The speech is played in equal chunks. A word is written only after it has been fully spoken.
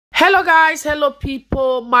Hello guys, hello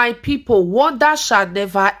people, my people. Wonder shall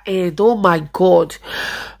never end. Oh my God.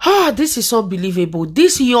 This is unbelievable.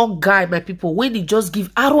 This young guy, my people, when he just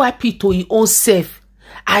give RIP to his own self.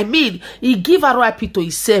 I mean, he give RIP to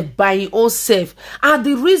himself by his own self. And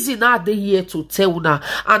the reason are they here to tell now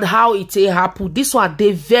and how it happened. This one,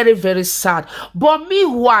 they very, very sad. But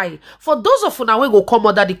meanwhile, for those of you now will go come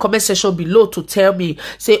under the comment section below to tell me,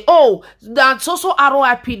 say, oh, that's also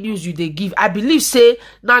RIP news you they give. I believe, say,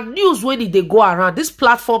 now news when they go around. This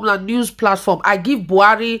platform, now news platform, I give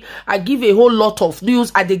Buhari, I give a whole lot of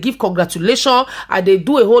news. I they give congratulations. I they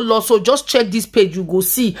do a whole lot. So just check this page, you go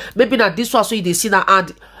see. Maybe not this one, so you they see now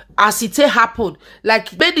and as it happen,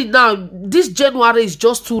 like maybe now this January is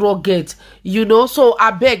just too rugged, you know. So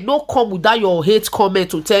I beg, no come without your hate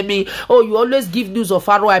comment to tell me, oh, you always give news of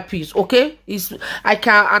RIPs. Okay, I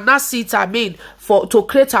can announce it. I mean, to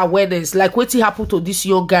create awareness, like what happened to this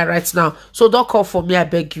young guy right now. So don't call for me, I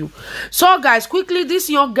beg you. So guys, quickly, this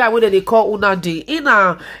young guy, what they call Unadi, in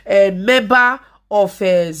a member of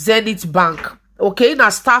Zenith Bank. Okay, now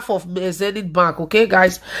staff of Zenith Bank. Okay,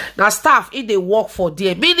 guys, now staff in they work for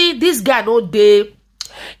there. Meaning this guy no dey,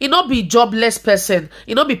 he not be jobless person.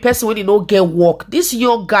 He not be person when he no get work. This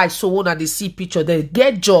young guy, so when they see picture, they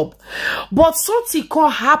get job, but something can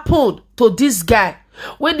happen to this guy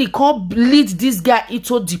when he can't lead this guy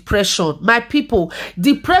into depression. My people,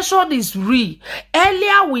 depression is real.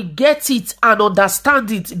 Earlier we get it and understand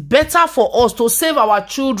it, better for us to save our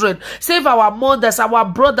children, save our mothers, our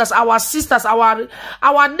brothers, our sisters,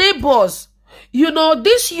 our neighbors. You know,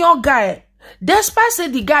 this young guy, despite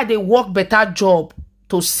saying the guy they work better job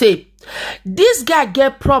to save, this guy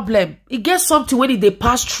get problem. He get something when they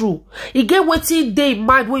pass through. He get waiting day in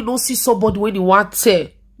mind when he don't see somebody when he want to.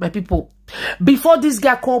 My people, before this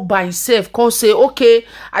guy come by himself, come say, okay,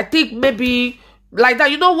 I think maybe like that.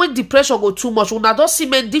 You know, when depression go too much, when I don't see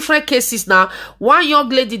many different cases now. One young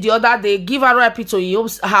lady the other day give her RIP to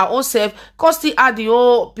her own self, cause still had the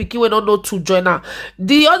old pikin we don't know to join her.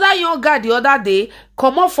 The other young guy the other day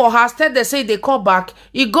come up for her, instead they say they come back.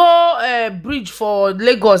 He go bridge for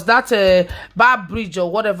Lagos, that bar bridge or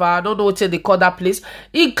whatever. I don't know what they call that place.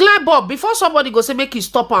 He climb up before somebody go say make he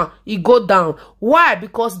stop and he go down. Why?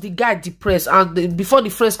 Because the guy depressed, and before the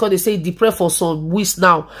friends call they say he depressed for some weeks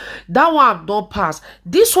now. That one don't pass.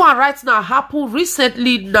 This one right now happened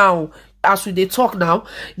recently now. As we they talk now,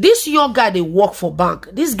 this young guy they work for bank.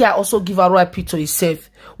 This guy also give a RIP to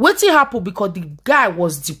himself. What happened because the guy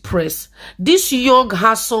was depressed. This young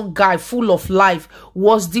handsome guy full of life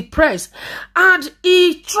was depressed, and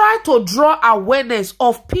he tried to draw awareness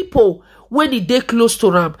of people when he dey close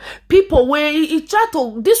to him. People when he tried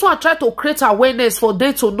to, this one tried to create awareness for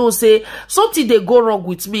them to know, say something they go wrong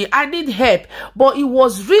with me, I need help. But it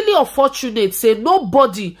was really unfortunate, say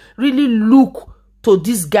nobody really look to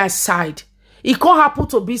this guy's side. It can't happen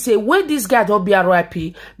to be, say, when this guy don't be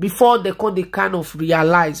RIP, before they kind of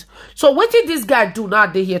realize. So what did this guy do now?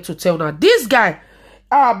 They here to tell now. This guy,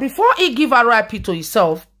 before he give RIP to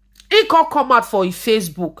himself, he can't come out for his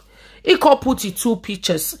Facebook. He can't put his two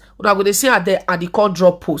pictures. We're going to see her there and he can't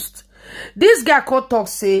drop post. This guy can't talk,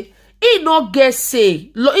 say, he not get say,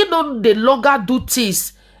 he not the longer do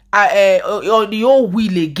things on the old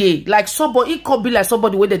will again. Like somebody, it can be like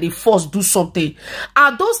somebody when they force do something,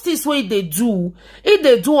 and those things when they do, if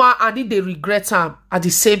they do and if they regret them at the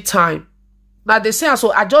same time. Now they say,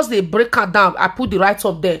 so I just they break her down, I put the right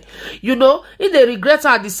up there, you know, if they regret her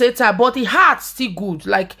at the same time, but the heart still good,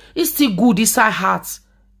 like it's still good inside heart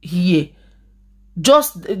here.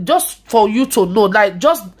 Just for you to know, like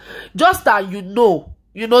just that you know,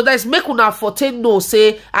 that's make una forte know,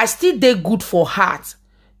 say I still dey good for heart.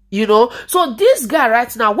 You know, so this guy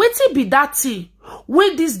right now, waiting be that thing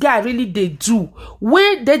when this guy really they do,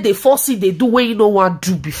 when they force it, they do when you know what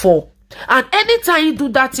do before. And anytime you do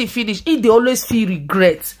that thing finish, they always feel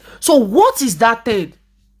regret. So what is that thing?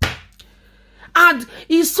 And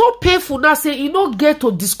it's so painful now, say you don't get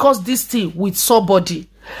to discuss this thing with somebody.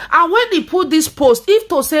 And when he put this post, if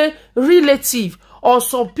to say relative or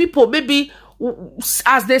some people, maybe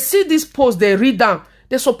as they see this post, they read them,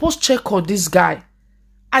 they're supposed to check on this guy.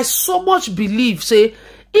 I so much believe, say,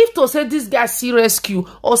 if to say this guy see rescue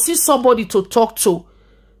or see somebody to talk to,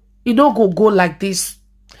 you don't go like this.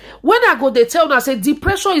 When I go, they tell me, I say,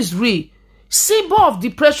 depression is real. Symbol of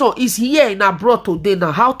depression is here in abroad today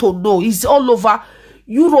now. How to know? It's all over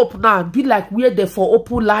Europe now. Be like where they for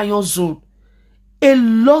open lion zone. A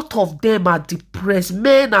lot of them are depressed.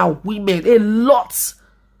 Men and women, a lot.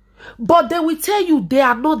 But they will tell you they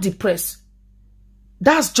are not depressed.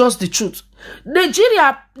 That's just the truth.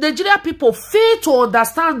 Nigeria people fail to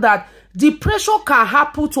understand that depression can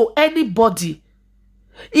happen to anybody.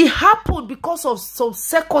 It happen because of some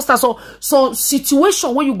circumstance or some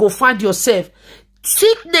situation when you go find yourself.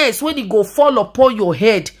 Sickness when it go fall upon your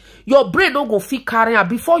head, your brain don't go fit carry am.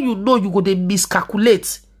 Before you know, you go dey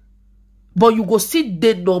miscalculate, but you go still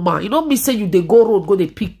dey normal. You know me say you dey go road go dey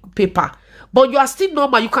pick paper, but you are still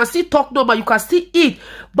normal. You can still talk normal, you can still eat,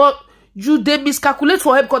 but you dey miscalculate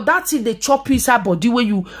for help because that thing dey chop you inside body.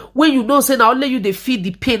 When you know say now only you dey feel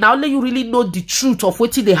the pain, now only you really know the truth of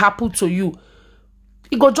wetin dey happen to you.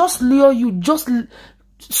 It go just lure you, just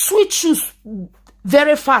switch you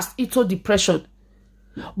very fast into depression.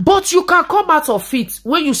 But you can come out of it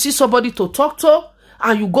when you see somebody to talk to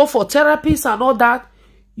and you go for therapists and all that.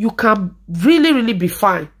 You can really be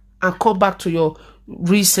fine and come back to your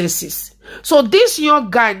real senses. So this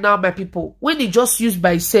young guy now, my people, when he just used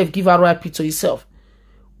by himself, give RIP to himself,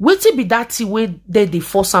 wetin be that thing when they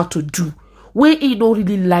force out to do, when he don't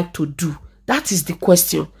really like to do? That is the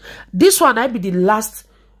question. This one I be the last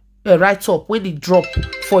write-up when he drop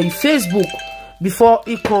for his Facebook before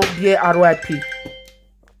he come here RIP.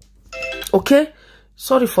 Okay,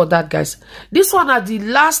 sorry for that, guys. This one are the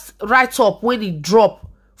last write-up when he drop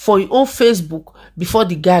for his own Facebook before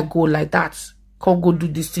the guy go like that. Can't go do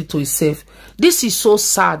this thing to himself. This is so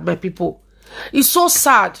sad, my people. It's so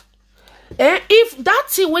sad. If that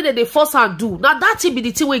thing when they force and do, now that thing be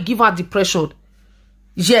the thing will give her depression.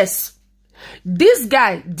 Yes. This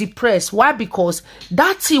guy depressed. Why? Because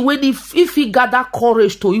that thing when if he got that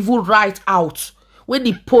courage to even write out, when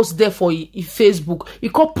he post there for his Facebook, he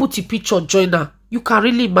can't put a picture joiner. You can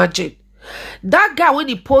really imagine. That guy when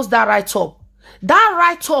he post that write-up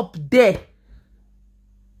there,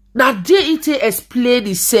 now there it explain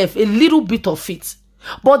itself a little bit of it.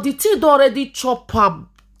 But the thing already chop him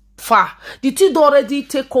far. The thing already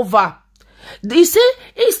take over. They say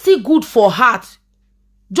it's still good for heart.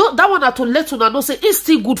 Just that one to let you know say it's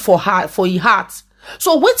still good for heart, for his heart.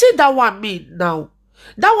 So what did that one mean now?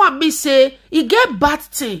 That one mean say he get bad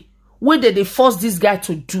thing when they force this guy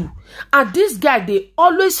to do. And this guy, they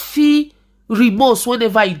always feel remorse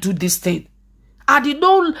whenever he do this thing. And he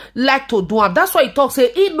don't like to do him. That's why he talks,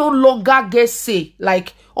 say he no longer gets say,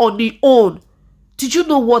 like on his own. Did you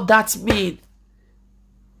know what that mean?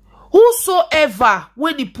 Whosoever,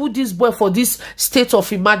 when he put this boy for this state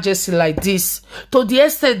of emergency like this, to the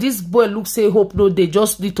extent this boy looks say hope no, they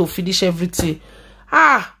just need to finish everything.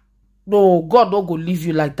 No, God not go leave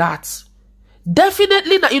you like that.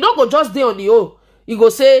 Definitely not. You don't go just there on the own. You go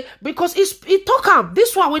say, because he talk him.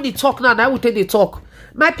 This one when he talk now, I will take the talk.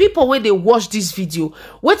 My people, when they watch this video,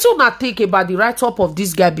 what you not think about the write-up of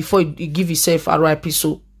this guy before he give himself a RIP?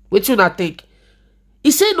 So, what you not think?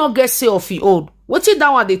 He say no get say of his own. What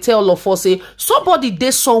that one they tell all of us say, somebody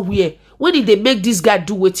there somewhere, when they make this guy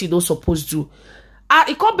do what he not supposed to do.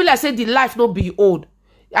 It can't be like say the life not be own.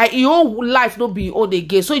 Your own life not be own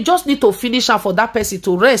again. So you just need to finish her for that person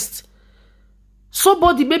to rest.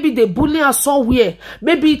 Somebody, maybe they bully her somewhere,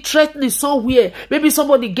 maybe threatening somewhere, maybe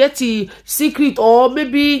somebody get a secret, or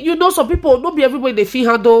maybe, you know, some people, not be everybody they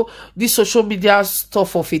feel handle this social media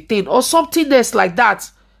stuff of a thing, or something else like that.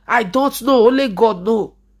 I don't know, only God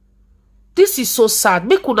know. This is so sad.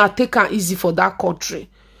 Make una take her easy for that country.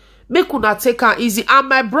 Make una take her easy. And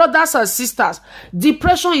my brothers and sisters,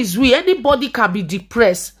 depression is real. Anybody can be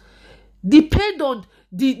depressed. Depend on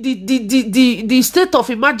the state of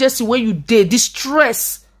emergency when you did. The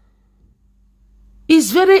stress.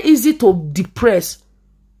 It's very easy to depress.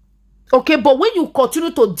 Okay, but when you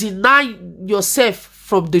continue to deny yourself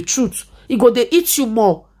from the truth, it go they eat you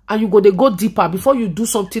more, and you go they go deeper. Before you do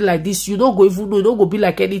something like this, you don't go even know. It don't go be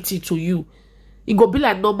like anything to you. It go be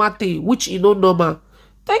like normal thing, which you know normal.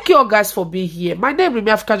 Thank you all guys for being here. My name is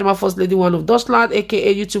Ŕ.Ï.Þ, First Lady One of Dustland,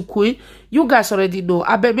 aka YouTube Queen. You guys already know.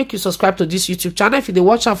 I bet make you subscribe to this YouTube channel. If you they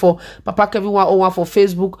watch her for Papa Kevin 101 for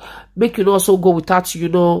Facebook, make you also go without, you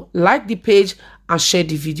know, like the page and share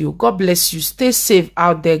the video. God bless you. Stay safe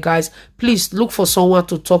out there, guys. Please look for someone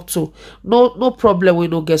to talk to. No problem. We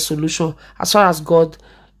no get solution as far as God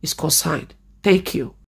is concerned. Thank you.